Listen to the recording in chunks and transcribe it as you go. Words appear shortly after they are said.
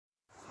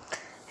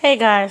Hey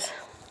guys,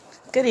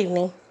 good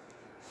evening.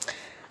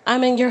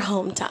 I'm in your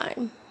home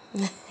time.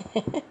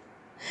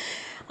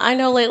 I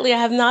know lately I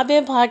have not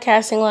been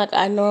podcasting like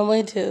I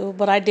normally do,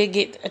 but I did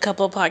get a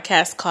couple of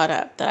podcasts caught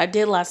up that I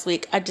did last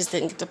week. I just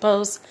didn't get to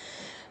post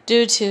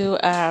due to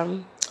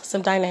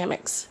some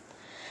dynamics.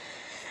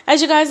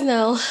 As you guys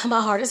know,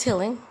 my heart is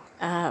healing.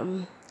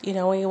 When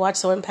you watch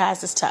someone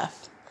pass, it's tough.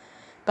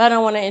 But I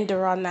don't want to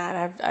endure on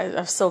that.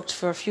 I've soaked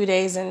for a few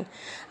days, and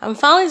I'm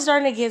finally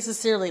starting to get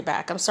sincerely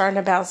back. I'm starting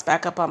to bounce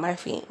back up on my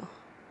feet.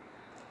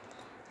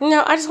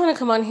 I just want to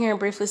come on here and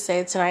briefly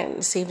say tonight and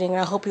this evening, and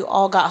I hope you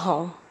all got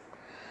home.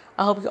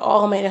 I hope you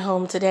all made it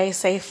home today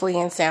safely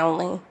and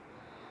soundly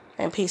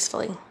and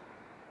peacefully.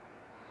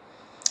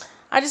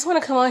 I just want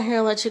to come on here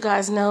and let you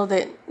guys know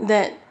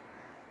that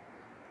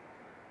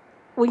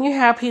when you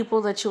have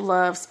people that you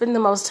love, spend the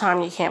most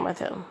time you can with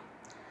them.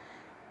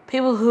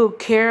 People who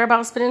care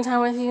about spending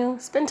time with you,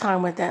 spend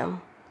time with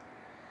them.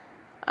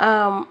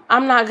 I'm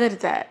not good at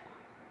that.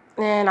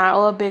 And I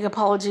owe a big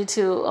apology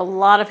to a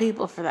lot of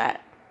people for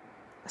that.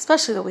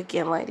 Especially the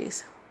weekend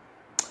ladies.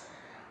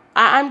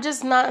 I'm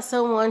just not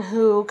someone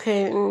who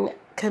can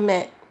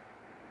commit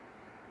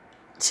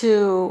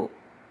to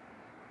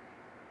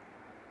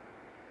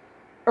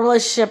a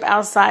relationship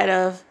outside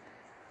of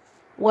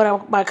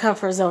what my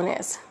comfort zone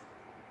is.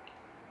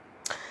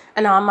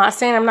 And now I'm not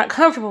saying I'm not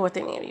comfortable with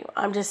any of you.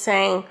 I'm just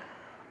saying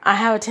I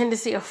have a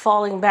tendency of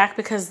falling back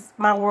because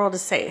my world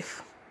is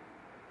safe.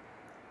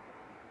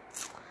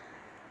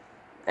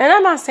 And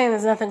I'm not saying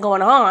there's nothing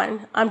going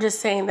on. I'm just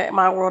saying that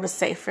my world is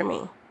safe for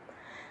me.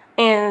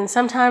 And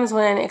sometimes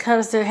when it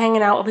comes to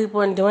hanging out with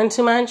people and doing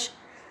too much,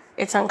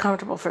 it's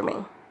uncomfortable for me.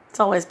 It's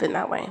always been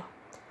that way.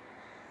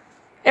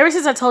 Ever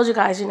since I told you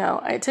guys,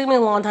 it took me a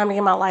long time to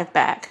get my life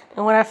back.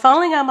 And when I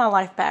finally got my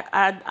life back,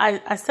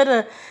 I set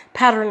a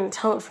pattern and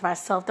tone for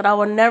myself that I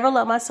would never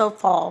let myself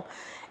fall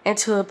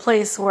into a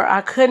place where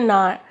I could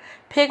not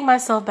pick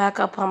myself back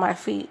up on my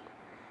feet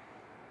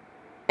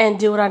and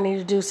do what I need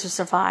to do to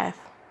survive.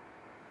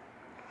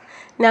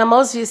 Now,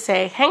 most of you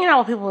say, hanging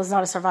out with people is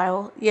not a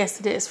survival. Yes,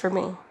 it is for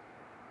me.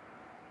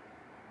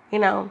 You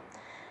know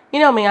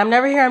me, I'm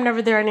never here, I'm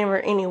never there, I'm never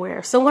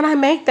anywhere. So when I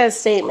make that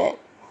statement,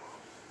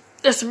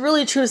 it's a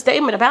really true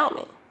statement about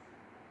me.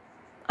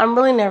 I'm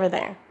really never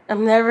there.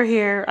 I'm never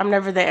here, I'm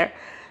never there.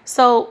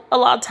 So a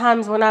lot of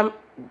times when I'm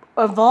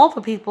involved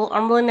with people,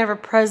 I'm really never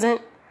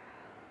present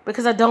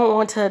because I don't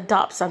want to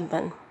adopt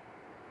something.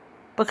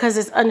 Because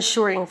it's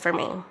unsuring for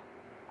me.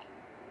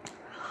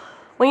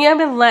 When you've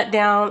been let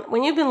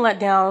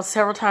down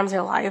several times in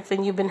your life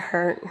and you've been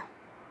hurt,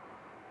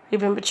 you've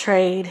been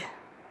betrayed,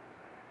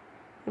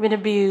 you've been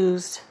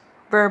abused,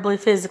 verbally,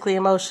 physically,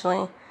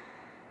 emotionally,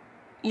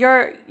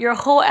 your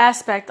whole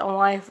aspect on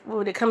life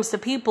when it comes to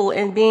people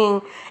and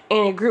being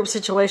in a group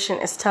situation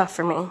is tough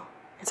for me.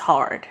 It's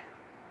hard.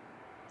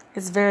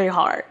 It's very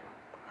hard.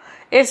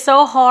 It's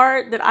so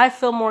hard that I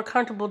feel more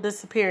comfortable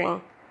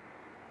disappearing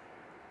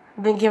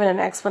than giving an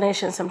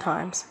explanation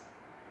sometimes.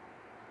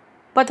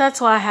 But that's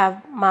why I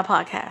have my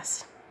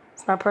podcast.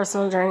 It's my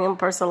personal journey, my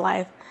personal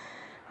life,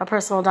 my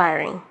personal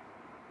diary.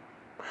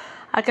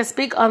 I can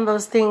speak on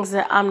those things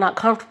that I'm not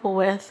comfortable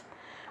with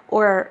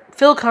or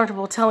feel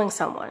comfortable telling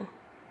someone.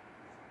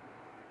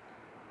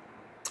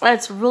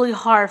 It's really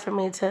hard for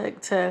me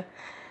to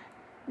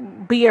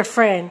be your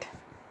friend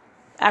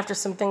after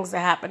some things that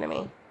happen to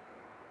me.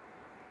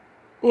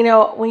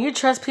 When you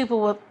trust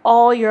people with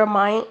all your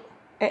might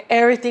and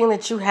everything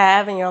that you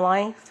have in your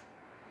life,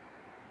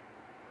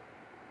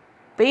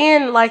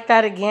 being like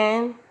that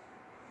again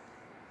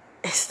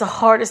is the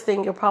hardest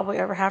thing you'll probably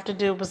ever have to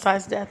do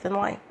besides death in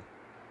life.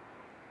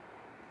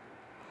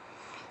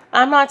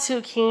 I'm not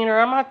too keen, or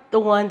I'm not the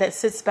one that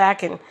sits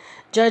back and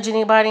judge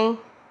anybody.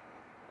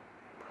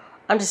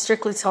 I'm just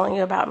strictly telling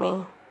you about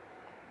me.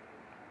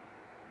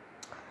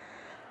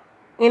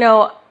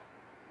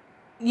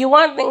 You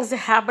want things to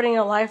happen in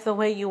your life the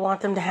way you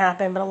want them to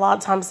happen, but a lot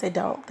of times they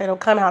don't. They don't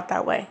come out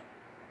that way.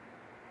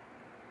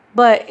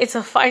 But it's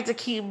a fight to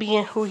keep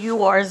being who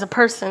you are as a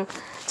person,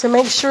 to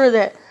make sure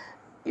that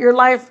your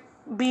life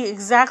be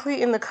exactly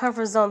in the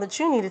comfort zone that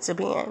you need it to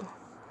be in.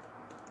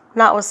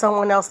 Not what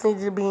someone else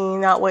needed to be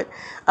in, not what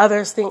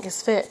others think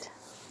is fit.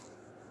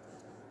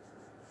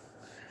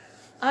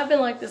 I've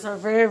been like this for a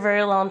very,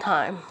 very long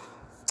time.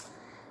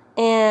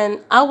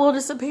 And I will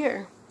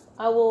disappear.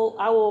 I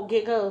will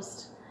get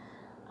ghost.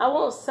 I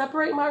won't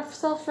separate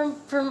myself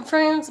from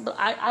friends, but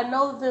I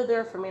know that they're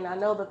there for me, and I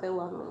know that they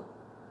love me.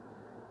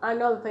 I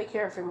know that they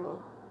care for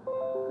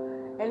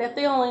me. And if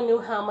they only knew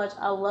how much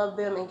I love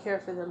them and care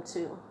for them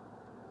too.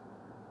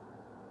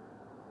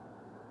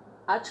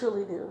 I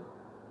truly do.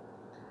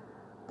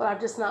 But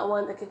I'm just not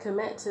one that can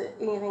commit to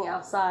anything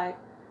outside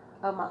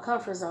of my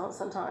comfort zone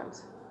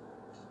sometimes.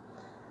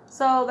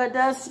 So that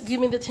does give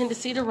me the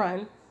tendency to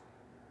run.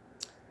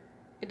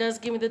 It does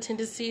give me the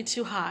tendency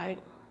to hide.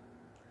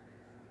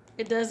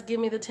 It does give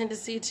me the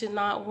tendency to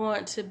not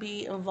want to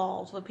be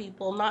involved with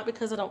people. Not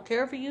because I don't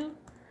care for you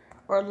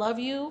or love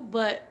you,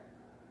 but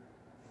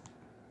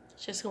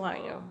it's just who I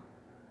am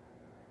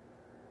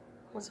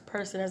as a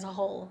person as a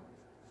whole.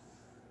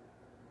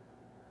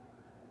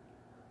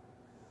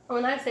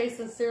 When I say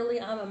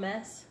sincerely, I'm a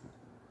mess,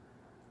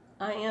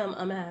 I am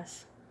a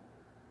mess.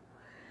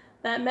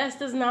 That mess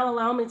does not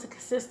allow me to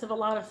consist of a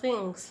lot of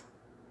things,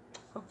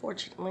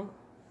 unfortunately.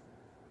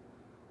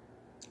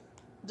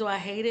 Do I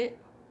hate it?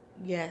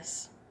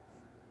 Yes.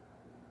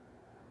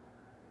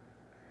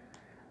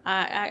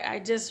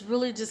 I just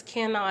really just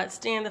cannot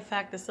stand the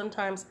fact that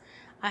sometimes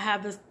I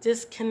have this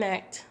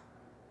disconnect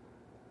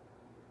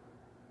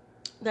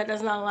that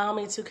does not allow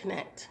me to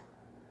connect.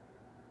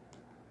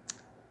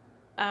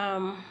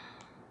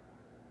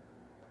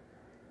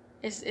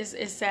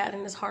 It's sad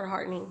and it's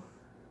heart-hardening.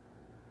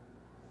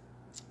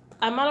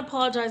 I'm not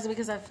apologizing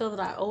because I feel that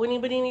I owe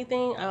anybody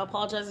anything. I'm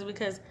apologizing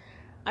because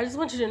I just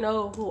want you to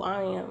know who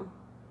I am.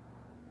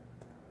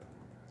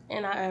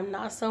 And I am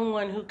not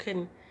someone who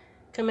can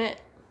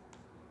commit.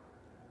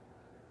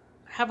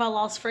 Have I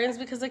lost friends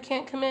because I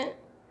can't commit?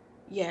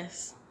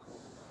 Yes.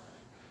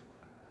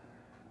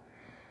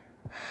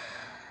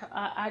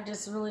 I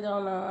just really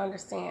don't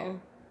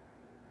understand.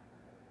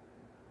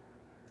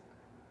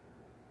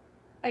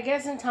 I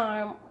guess in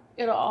time,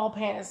 it'll all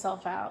pan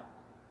itself out.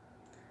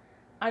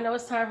 I know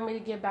it's time for me to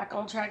get back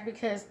on track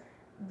because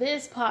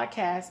this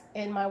podcast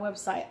and my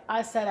website,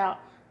 I set out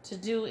to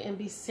do and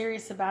be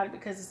serious about it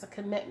because it's a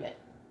commitment.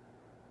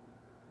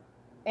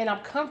 And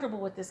I'm comfortable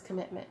with this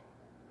commitment.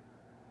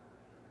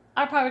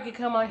 I probably could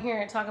come on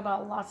here and talk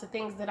about lots of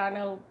things that I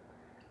know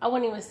I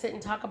wouldn't even sit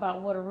and talk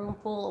about with a room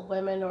full of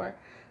women or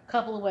a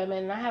couple of women.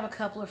 And I have a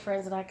couple of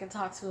friends that I can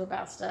talk to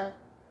about stuff.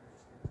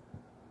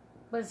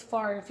 But it's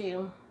far and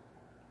few.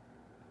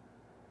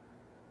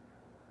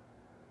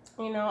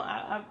 You know,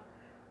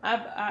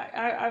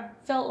 I've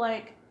felt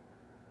like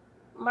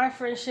my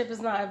friendship is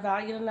not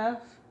valued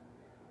enough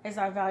as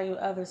I value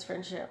others'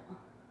 friendship.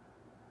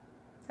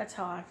 That's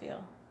how I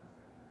feel.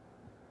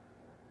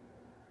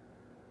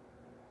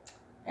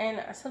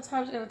 And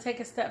sometimes you got to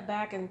take a step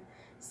back and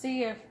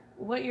see if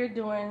what you're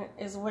doing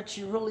is what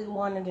you really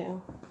want to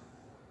do.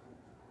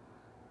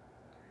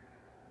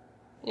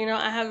 You know,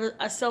 I have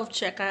a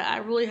self-check. I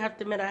really have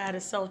to admit I had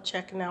a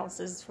self-check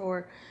analysis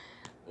for,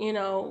 you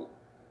know,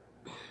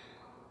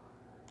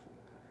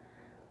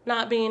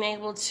 not being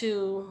able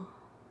to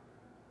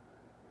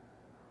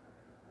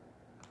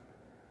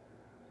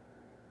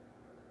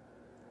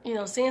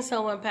seeing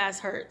someone pass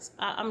hurts.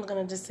 I'm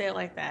going to just say it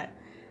like that.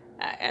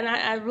 And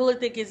I really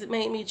think it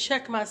made me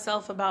check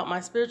myself about my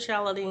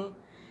spirituality.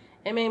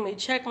 It made me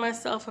check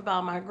myself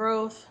about my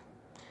growth.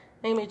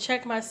 It made me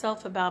check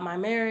myself about my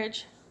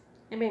marriage.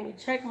 It made me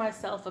check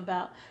myself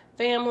about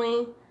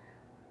family.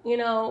 You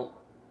know,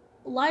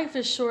 life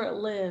is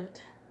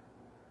short-lived.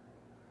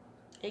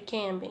 It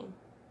can be.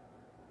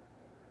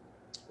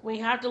 We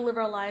have to live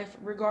our life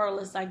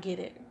regardless, I get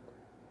it.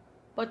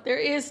 But there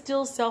is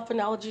still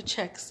self-analogy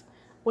checks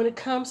when it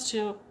comes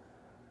to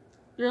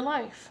your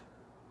life.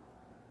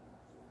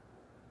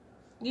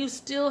 You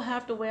still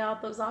have to weigh out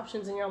those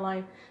options in your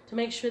life to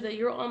make sure that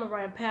you're on the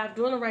right path,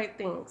 doing the right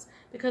things.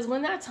 Because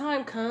when that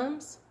time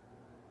comes,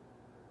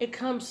 it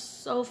comes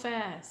so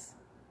fast.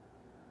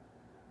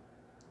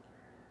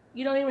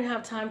 You don't even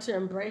have time to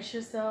embrace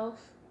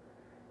yourself.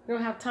 You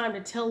don't have time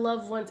to tell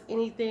loved ones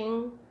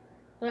anything.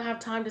 You don't have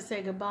time to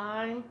say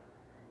goodbye.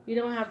 You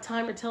don't have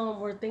time to tell them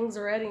where things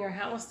are at in your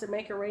house to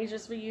make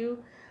arrangements for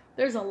you.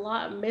 There's a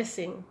lot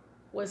missing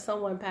when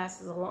someone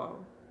passes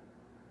along.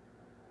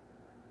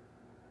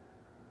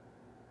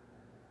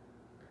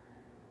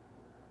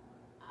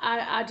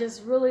 I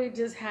just really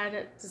just had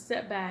to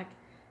step back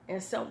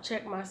and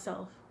self-check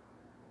myself.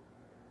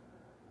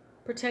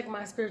 Protect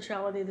my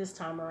spirituality this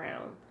time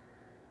around.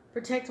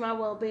 Protect my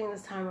well-being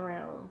this time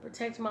around.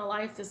 Protect my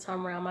life this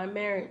time around, my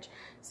marriage.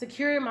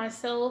 Securing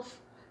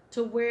myself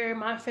to where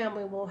my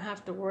family won't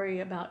have to worry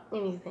about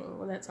anything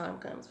when that time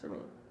comes for me.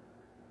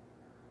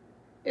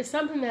 It's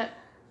something that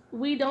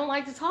we don't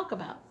like to talk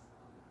about.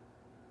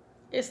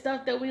 It's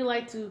stuff that we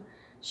like to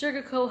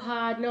sugarcoat,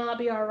 hide, no, I'll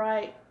be all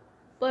right.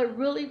 But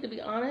really, to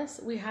be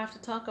honest, we have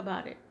to talk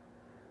about it.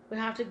 We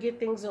have to get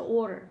things in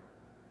order.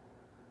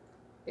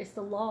 It's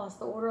the law. It's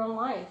the order of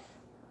life.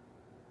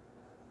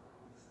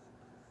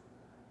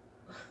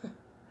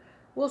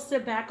 We'll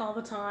sit back all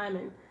the time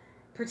and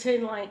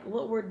pretend like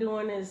what we're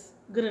doing is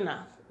good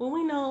enough when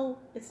we know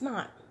it's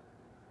not.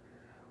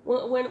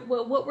 When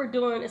what we're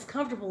doing is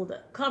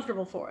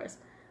comfortable for us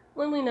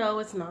when we know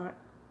it's not.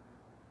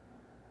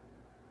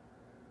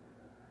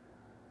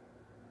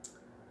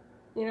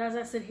 You know, as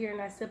I sit here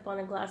and I sip on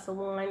a glass of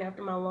wine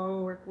after my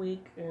long work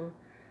week and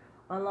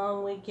my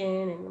long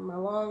weekend and my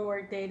long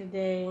work day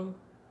today,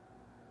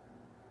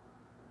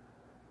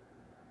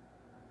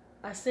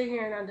 I sit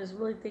here and I'm just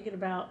really thinking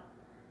about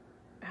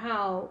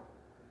how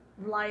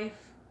life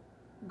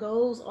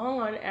goes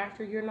on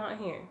after you're not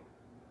here.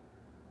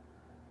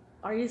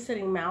 Are you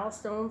setting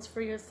milestones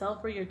for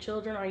yourself or your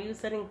children? Are you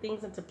setting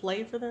things into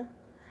play for them?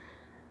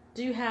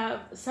 Do you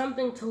have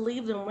something to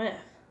leave them with?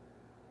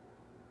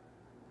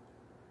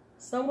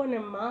 Someone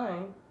in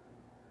mind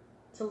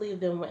to leave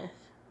them with.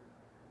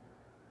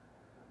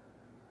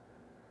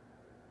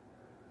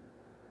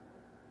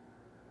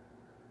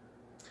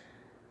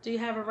 Do you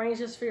have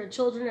arrangements for your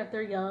children if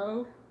they're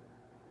young?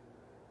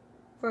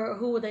 For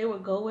who they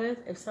would go with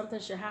if something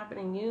should happen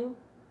to you?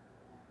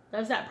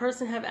 Does that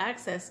person have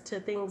access to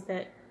things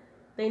that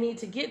they need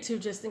to get to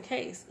just in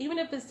case? Even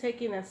if it's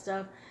taking that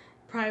stuff,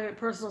 private,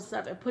 personal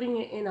stuff, and putting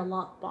it in a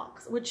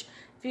lockbox. Which,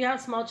 if you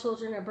have small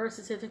children, a birth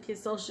certificate,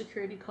 social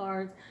security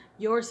cards,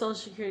 your social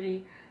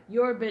security,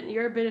 your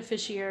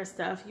beneficiary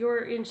stuff,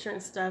 your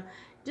insurance stuff,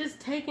 just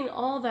taking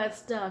all that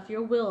stuff,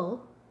 your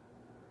will,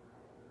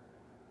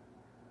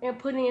 and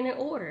putting it in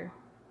order.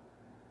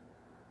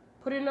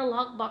 Put it in a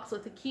lockbox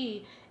with a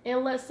key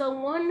and let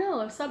someone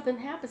know if something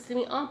happens to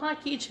me on my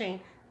keychain,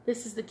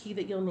 this is the key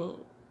that you'll need.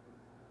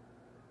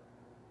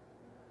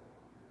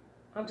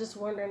 I'm just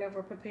wondering if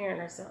we're preparing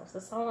ourselves.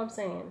 That's all I'm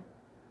saying.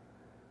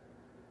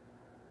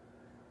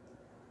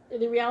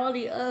 The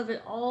reality of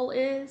it all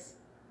is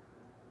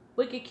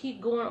we could keep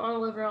going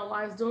on living our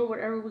lives, doing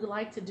whatever we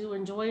like to do,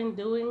 enjoying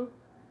doing,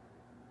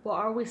 but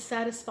are we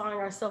satisfying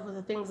ourselves with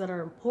the things that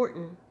are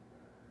important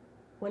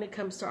when it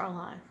comes to our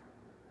life?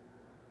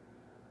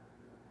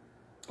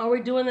 Are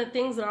we doing the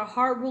things that our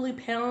heart really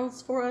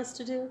pounds for us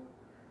to do?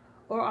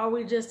 Or are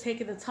we just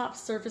taking the top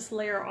surface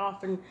layer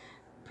off and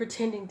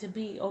pretending to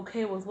be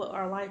okay with what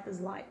our life is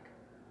like?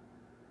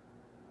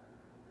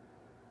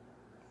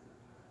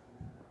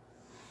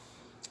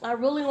 I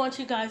really want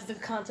you guys to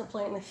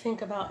contemplate and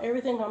think about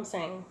everything I'm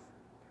saying.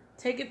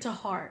 Take it to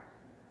heart.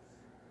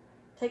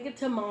 Take it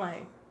to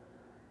mind.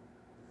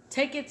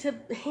 Take it to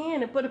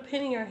hand and put a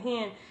pen in your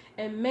hand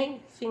and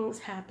make things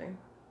happen.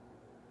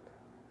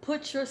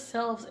 Put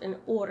yourselves in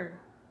order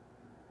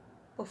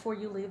before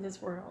you leave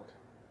this world.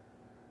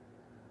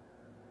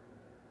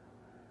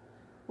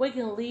 We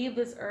can leave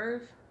this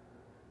earth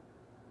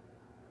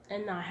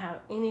and not have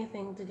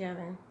anything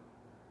together.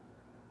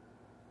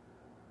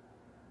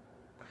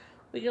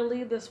 We can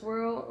leave this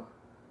world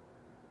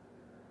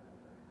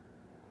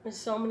and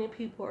so many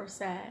people are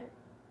sad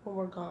when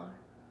we're gone.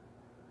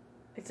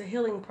 It's a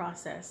healing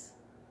process.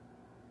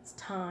 It's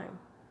time.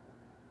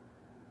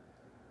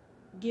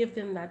 Give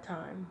them that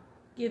time.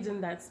 Give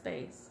them that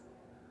space.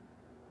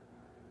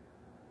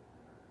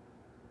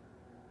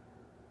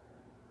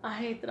 I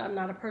hate that I'm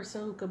not a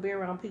person who could be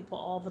around people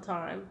all the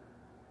time.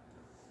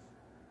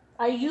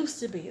 I used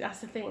to be. That's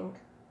the thing.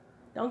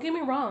 Don't get me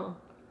wrong.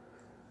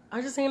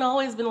 I just ain't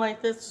always been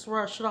like this. This is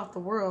where I shut off the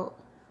world.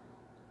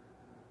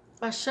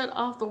 I shut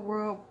off the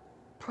world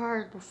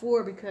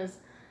before because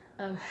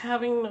of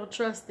having no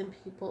trust in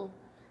people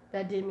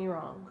that did me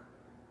wrong.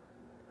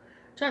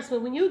 Trust me,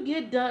 when you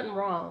get done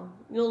wrong,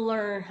 you'll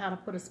learn how to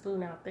put a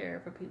spoon out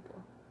there for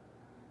people.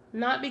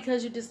 Not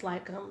because you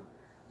dislike them.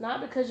 Not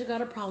because you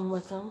got a problem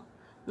with them.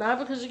 Not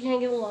because you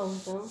can't get along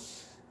with them.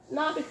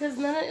 Not because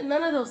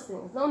none of those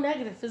things. No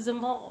negative is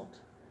involved.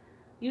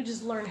 You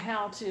just learn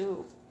how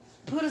to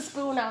put a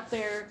spoon out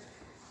there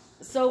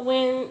so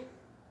when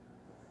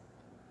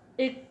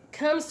it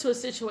comes to a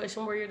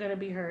situation where you're going to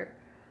be hurt,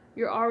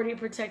 you're already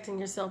protecting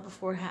yourself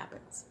before it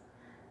happens.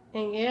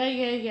 And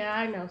yeah,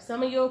 I know.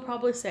 Some of you will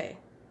probably say,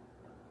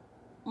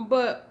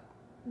 but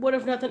what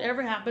if nothing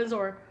ever happens?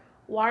 Or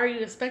why are you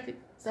expecting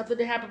something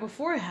to happen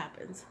before it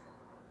happens?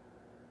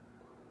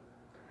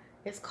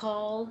 It's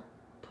called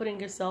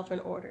putting yourself in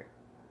order.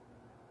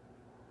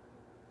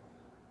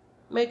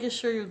 Making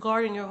sure you're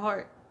guarding your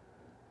heart.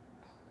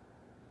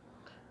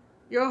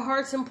 Your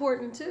heart's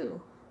important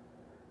too.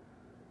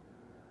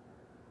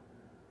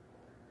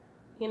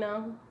 You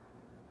know?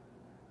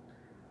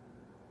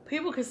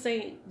 People could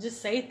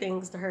just say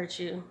things to hurt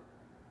you.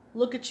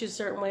 Look at you a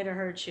certain way to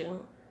hurt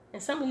you.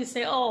 And some of you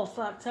say, oh,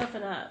 fuck,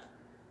 toughen up.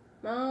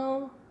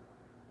 No.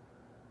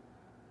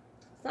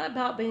 It's not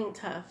about being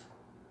tough.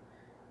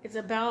 It's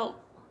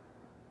about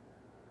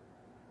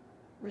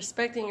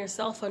respecting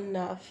yourself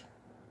enough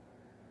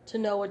to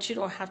know what you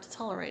don't have to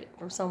tolerate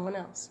from someone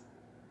else.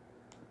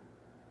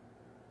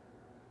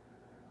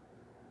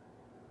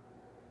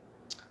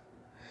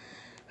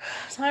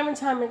 Time and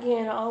time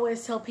again, I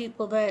always tell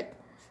people that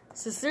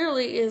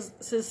Sincerely is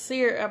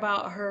sincere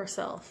about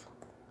herself.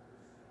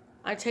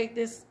 I take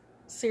this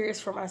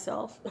serious for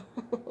myself.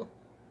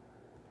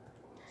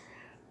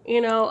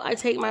 I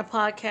take my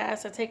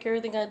podcast, I take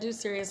everything I do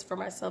serious for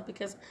myself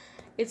because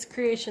it's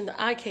creation that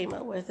I came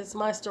up with. It's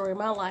my story,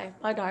 my life,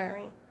 my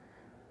diary.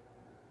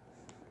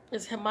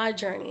 It's my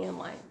journey in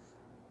life.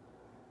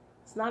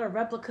 It's not a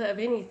replica of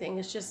anything.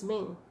 It's just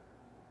me.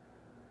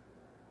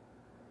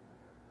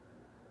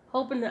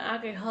 Hoping that I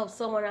can help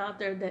someone out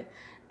there that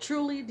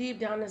truly deep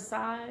down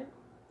inside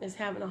is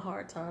having a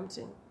hard time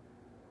too.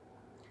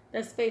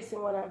 That's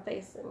facing what I'm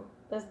facing.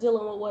 That's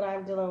dealing with what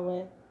I'm dealing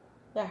with.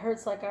 That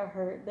hurts like I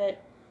hurt.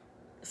 That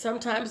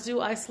sometimes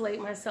do isolate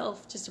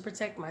myself just to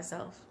protect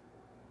myself.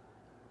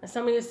 And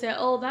some of you say,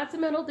 oh, that's a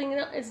mental thing.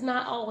 It's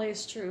not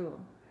always true.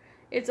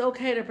 It's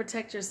okay to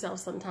protect yourself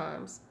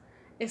sometimes.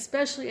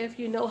 Especially if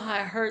you know how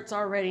it hurts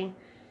already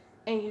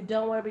and you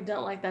don't want to be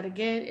done like that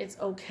again. It's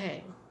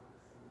okay.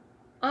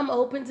 I'm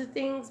open to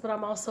things, but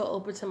I'm also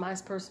open to my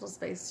personal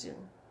space too.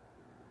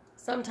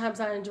 Sometimes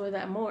I enjoy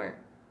that more.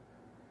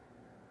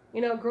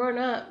 Growing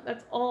up,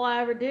 that's all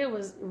I ever did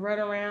was run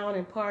around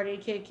and party,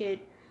 kick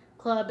it,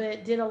 club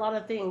it, did a lot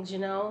of things,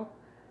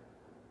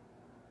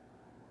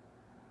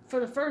 For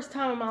the first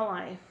time in my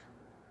life,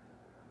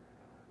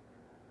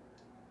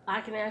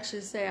 I can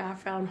actually say I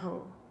found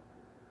home.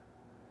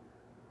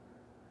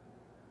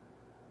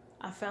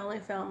 I finally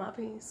found my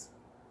peace.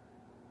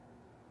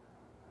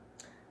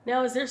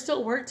 Now, is there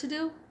still work to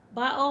do?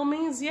 By all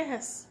means,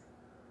 yes.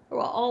 There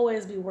will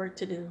always be work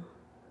to do.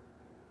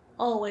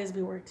 Always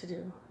be work to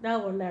do.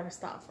 That will never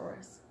stop for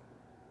us.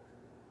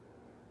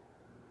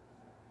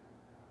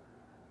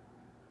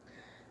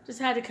 Just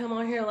had to come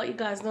on here and let you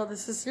guys know that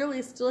Sincerely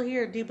is still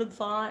here, deep in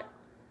thought,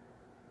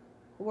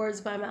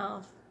 words by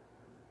mouth,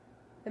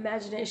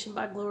 imagination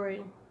by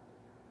glory,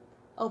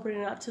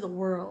 opening up to the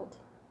world.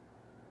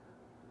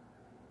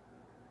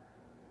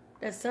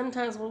 That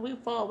sometimes when we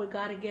fall, we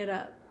got to get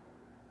up.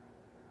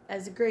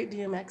 As the great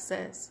DMX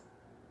says,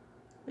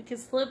 we can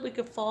slip, we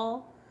can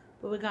fall,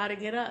 but we got to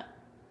get up.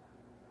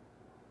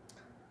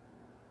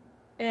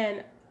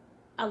 And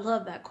I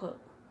love that quote.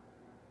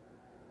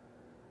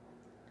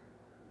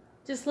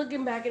 Just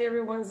looking back at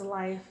everyone's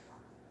life,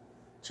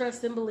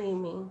 trust and believe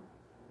me,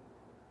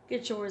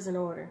 get yours in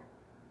order.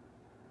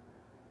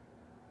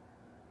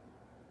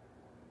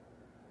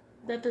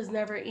 Death is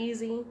never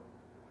easy,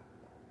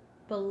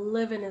 but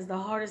living is the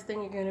hardest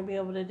thing you're going to be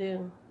able to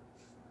do.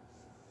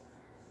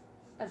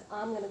 As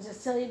I'm going to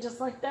just tell you just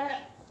like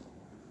that.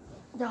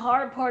 The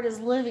hard part is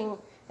living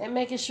and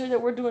making sure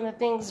that we're doing the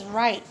things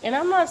right. And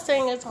I'm not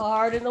saying it's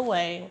hard in a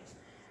way.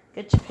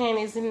 Get your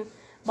panties and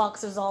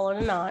boxers all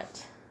in a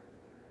knot.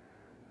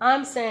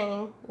 I'm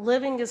saying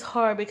living is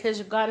hard because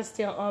you've got to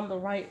stay on the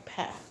right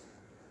path.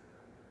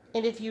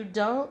 And if you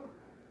don't,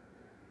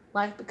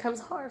 life becomes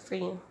hard for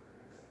you.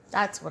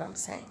 That's what I'm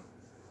saying.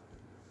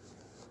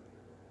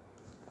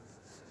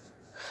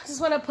 I just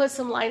want to put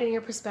some light in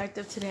your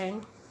perspective today.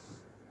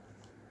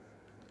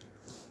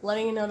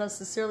 Letting you know that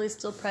Sincerely is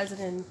still present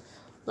and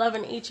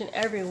loving each and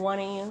every one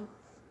of you.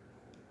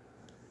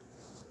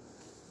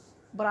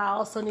 But I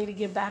also need to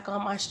get back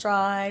on my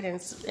stride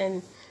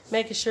and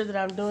making sure that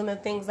I'm doing the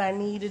things I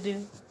need to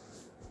do,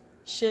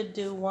 should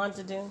do, want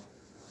to do.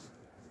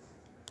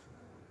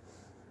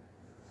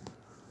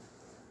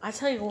 I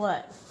tell you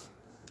what,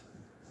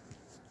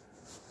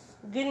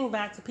 getting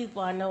back to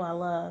people I know I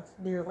love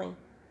dearly,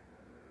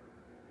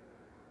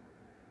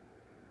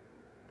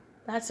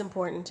 that's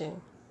important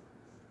too.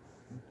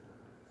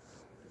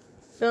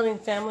 Building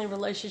family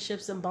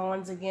relationships and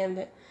bonds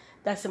again,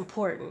 that's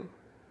important.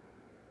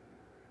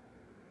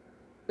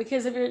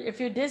 Because if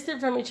you're distant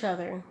from each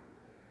other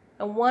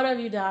and one of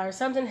you dies or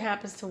something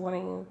happens to one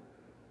of you,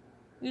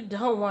 you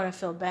don't want to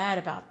feel bad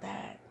about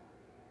that.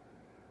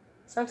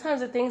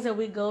 Sometimes the things that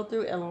we go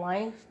through in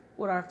life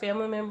with our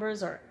family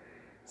members or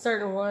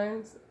certain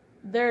ones,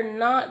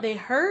 they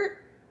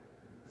hurt,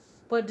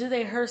 but do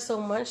they hurt so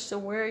much to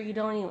where you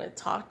don't even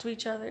talk to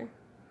each other?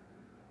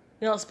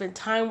 You don't spend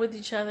time with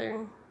each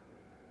other?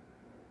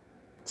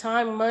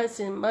 Time, months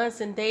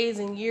and days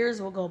and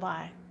years will go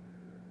by.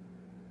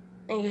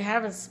 And you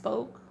haven't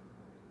spoke.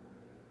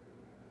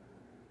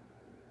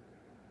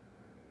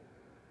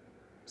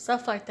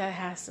 Stuff like that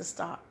has to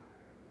stop.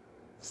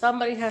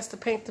 Somebody has to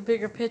paint the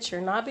bigger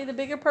picture, not be the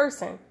bigger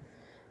person.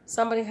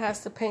 Somebody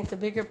has to paint the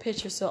bigger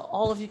picture so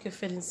all of you can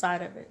fit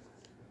inside of it.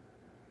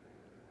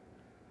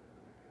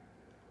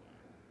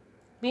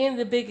 Being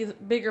the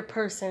bigger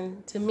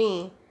person, to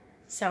me,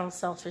 sounds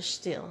selfish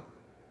still.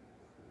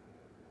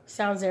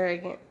 Sounds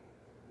arrogant.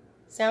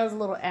 Sounds a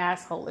little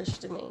asshole-ish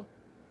to me.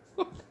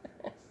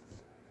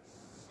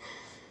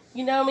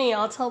 You know me,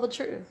 I'll tell the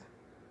truth.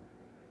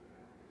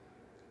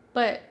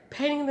 But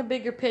painting the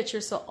bigger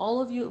picture so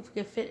all of you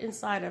can fit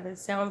inside of it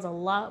sounds a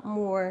lot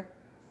more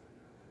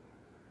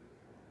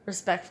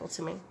respectful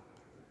to me.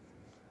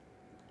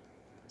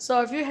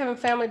 So if you're having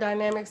family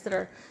dynamics that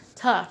are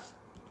tough,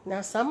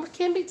 now some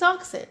can be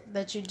toxic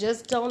that you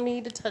just don't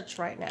need to touch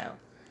right now.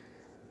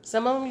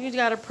 Some of them you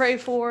got to pray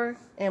for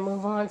and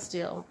move on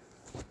still.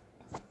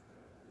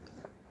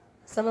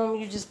 Some of them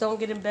you just don't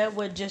get in bed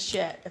with just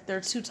yet if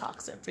they're too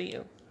toxic for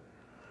you.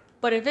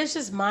 But if it's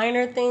just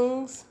minor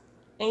things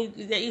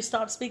that you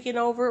stop speaking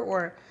over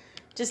or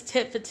just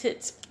tit for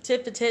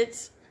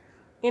tits,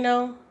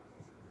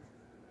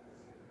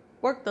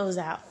 work those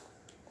out.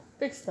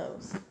 Fix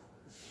those.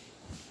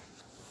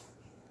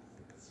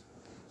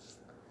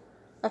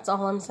 That's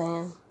all I'm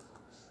saying.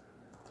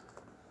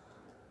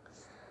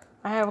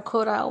 I have a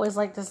quote I always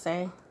like to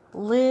say.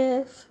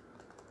 Live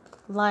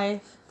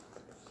life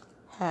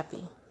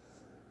happy.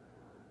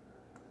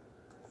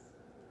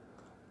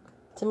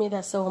 To me,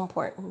 that's so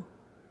important.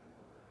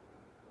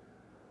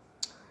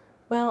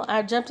 Well,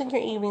 I jumped in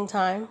your evening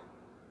time.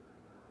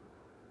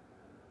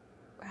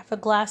 Have a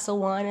glass of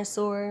wine or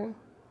so.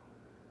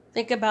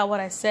 Think about what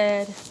I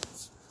said.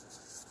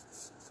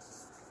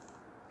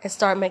 And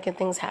start making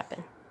things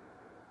happen.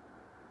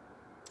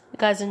 You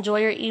guys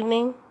enjoy your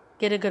evening.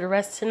 Get a good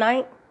rest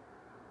tonight.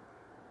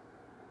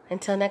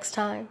 Until next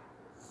time,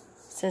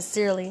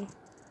 sincerely,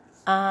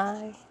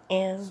 I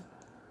am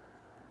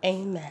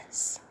a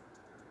mess.